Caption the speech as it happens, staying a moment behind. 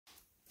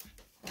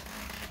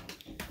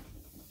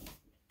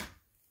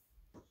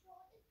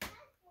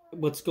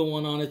what's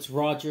going on? It's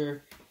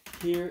Roger.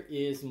 Here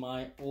is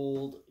my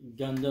old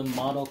Gundam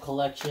model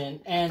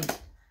collection, and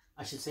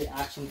I should say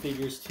action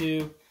figures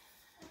too.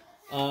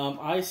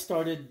 I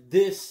started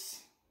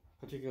this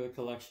particular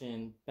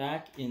collection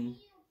back in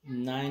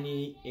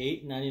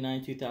 98,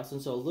 99, 2000,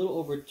 so a little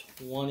over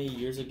 20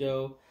 years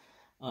ago.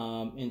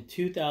 In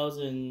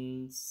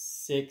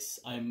 2006,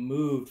 I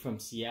moved from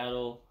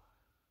Seattle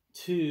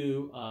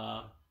to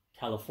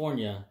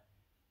California.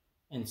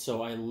 And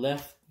so I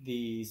left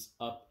these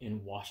up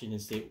in Washington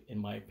State in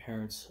my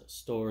parents'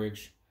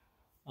 storage.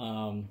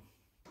 But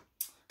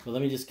let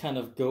me just kind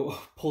of go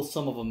pull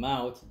some of them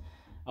out.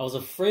 I was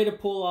afraid to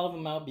pull a lot of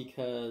them out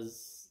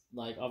because,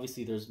 like,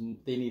 obviously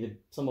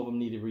some of them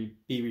need to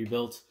be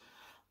rebuilt.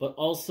 But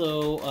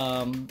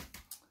also,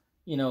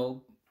 you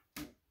know,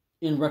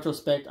 in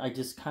retrospect, I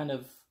just kind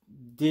of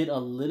did a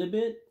little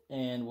bit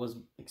and was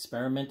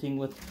experimenting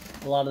with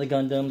a lot of the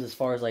Gundams as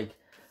far as, like,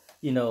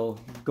 you know,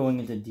 going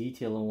into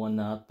detail and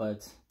whatnot,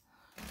 but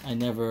I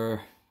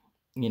never,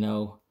 you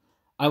know,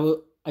 I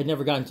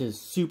never got into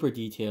super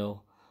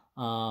detail.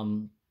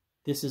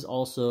 This is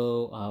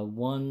also a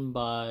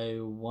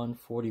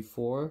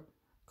 1x144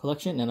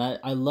 collection, and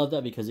I love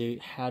that because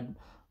it had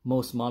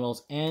most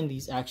models and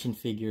these action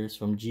figures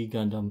from G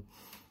Gundam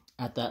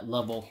at that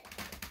level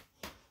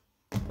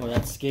or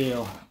that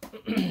scale.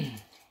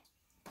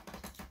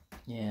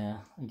 Yeah,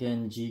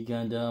 again, G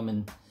Gundam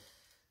and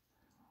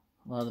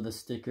a lot of the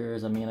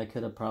stickers. I mean, I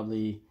should have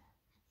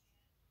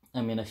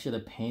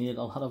painted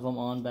a lot of them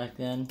on back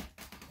then.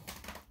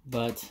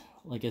 But,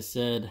 like I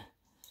said,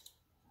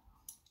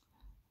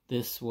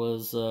 this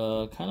was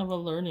kind of a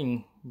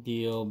learning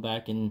deal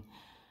back in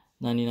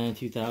 99,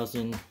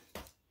 2000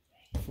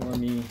 for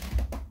me.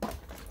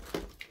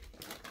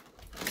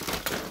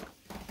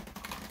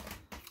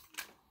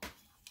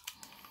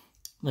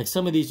 Like,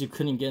 some of these you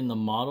couldn't get in the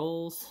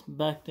models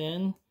back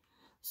then.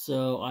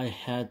 So I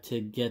had to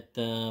get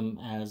them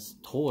as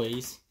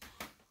toys,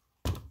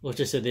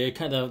 which I said they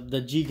kind of, the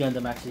G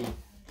Gundam actually,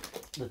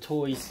 the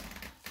toys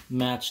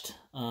matched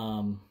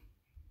a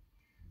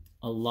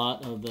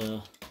lot of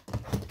the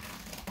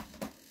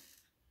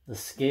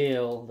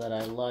scale that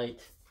I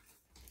liked.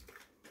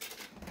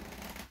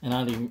 And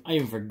I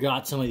even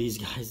forgot some of these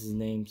guys'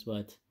 names,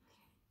 but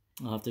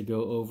I'll have to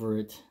go over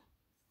it.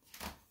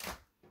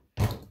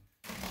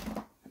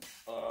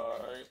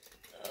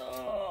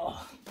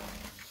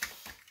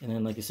 And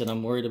then, like I said,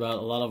 I'm worried about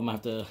a lot of them. I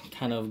have to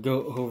kind of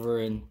go over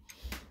and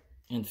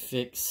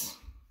fix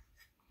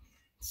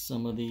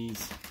some of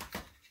these.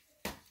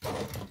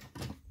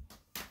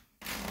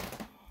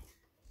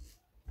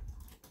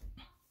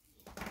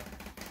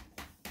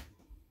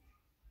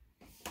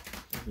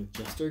 The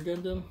Jester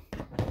Gundam.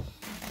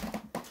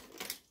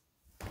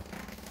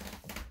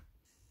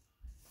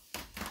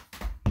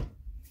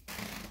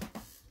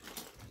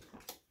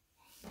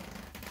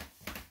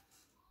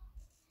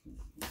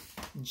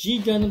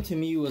 G Gundam to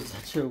me was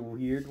such a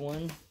weird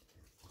one,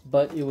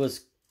 but it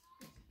was,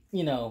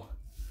 you know,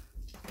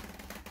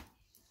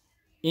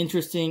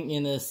 interesting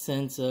in a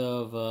sense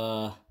of,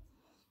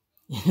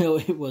 you know,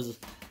 it was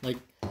like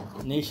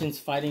nations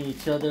fighting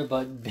each other,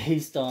 but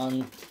based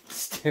on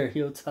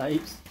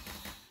stereotypes,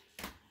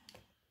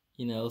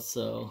 you know,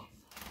 so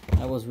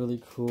that was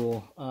really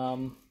cool. At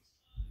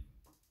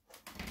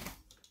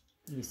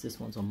least this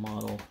one's a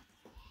model.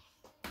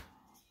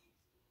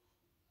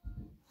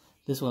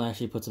 This one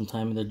actually put some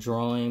time into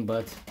drawing,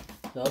 but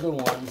the other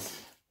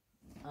ones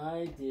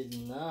I did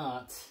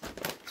not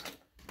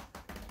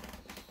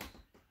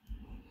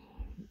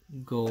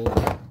go.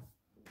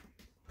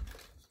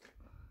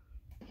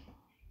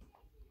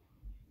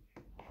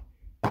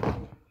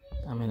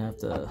 I'm gonna have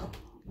to,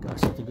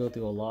 gosh, I have to go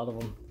through a lot of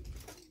them.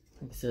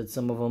 Like I said,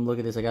 some of them, look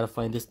at this, I gotta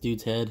find this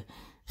dude's head.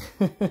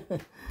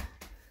 But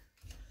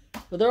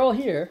they're all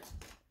here.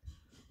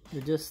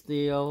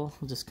 They all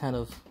just kind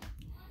of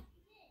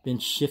been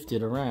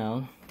shifted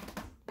around.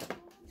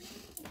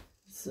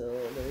 So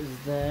there's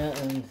that,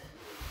 and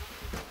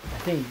I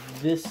think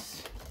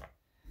this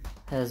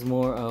has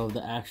more of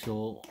the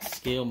actual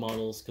scale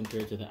models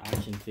compared to the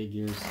action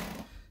figures.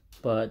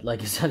 But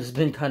like I said, I've just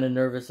been kind of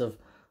nervous of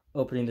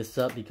opening this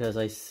up because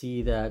I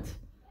see that,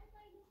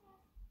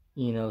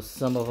 you know,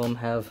 some of them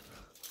have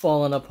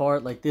fallen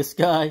apart, like this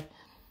guy,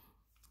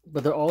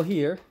 but they're all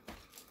here.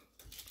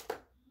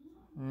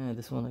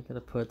 This one I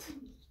gotta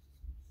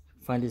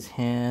find his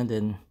hand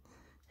and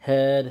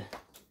head.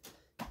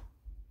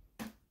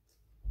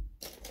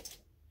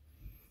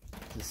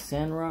 The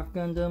Sandrock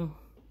Gundam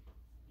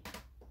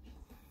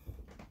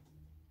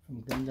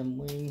from Gundam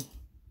Wing.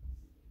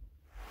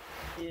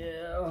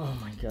 Yeah, oh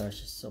my gosh,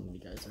 there's so many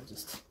guys are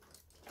just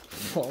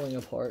falling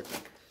apart.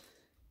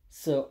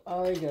 So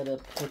I gotta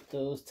put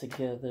those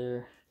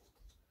together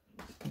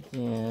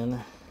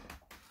again.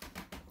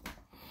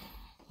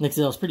 Like I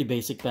said, I was pretty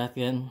basic back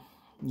then.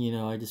 You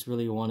know, I just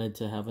really wanted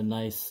to have a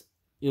nice,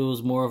 it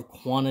was more of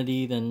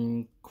quantity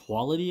than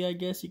quality, I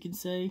guess you could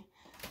say.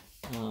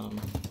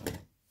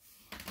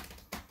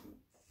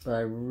 But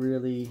I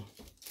really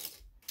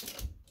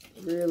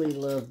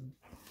love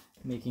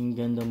making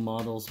Gundam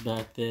models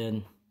back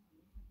then,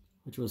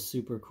 which was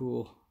super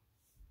cool.